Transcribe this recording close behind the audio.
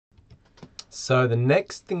So the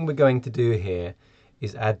next thing we're going to do here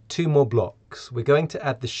is add two more blocks. We're going to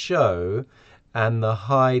add the show and the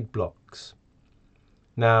hide blocks.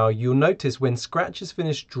 Now you'll notice when Scratch has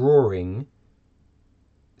finished drawing,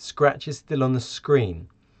 Scratch is still on the screen.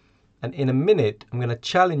 And in a minute, I'm going to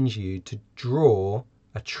challenge you to draw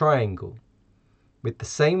a triangle with the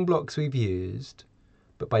same blocks we've used,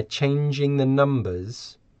 but by changing the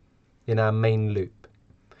numbers in our main loop.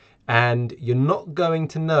 And you're not going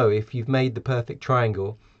to know if you've made the perfect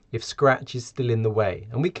triangle if Scratch is still in the way.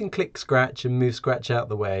 And we can click Scratch and move Scratch out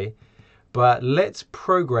the way, but let's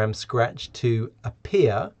program Scratch to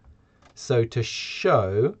appear. So to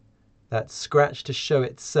show, that's Scratch to show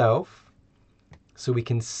itself, so we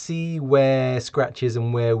can see where Scratch is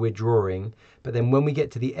and where we're drawing. But then when we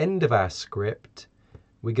get to the end of our script,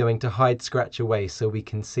 we're going to hide Scratch away so we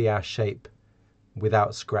can see our shape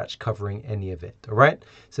without Scratch covering any of it. All right,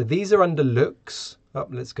 so these are under looks.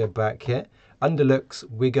 Let's go back here. Under looks,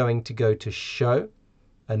 we're going to go to show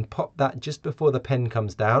and pop that just before the pen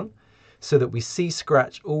comes down so that we see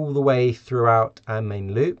Scratch all the way throughout our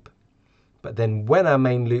main loop. But then when our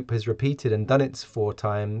main loop has repeated and done its 4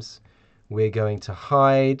 times, we're going to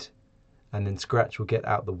hide, and then Scratch will get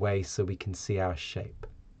out the way so we can see our shape.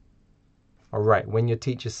 All right, when your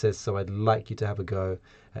teacher says so, I'd like you to have a go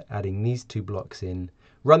at adding these 2 blocks in.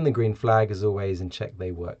 Run the green flag as always and check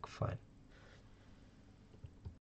they work fine.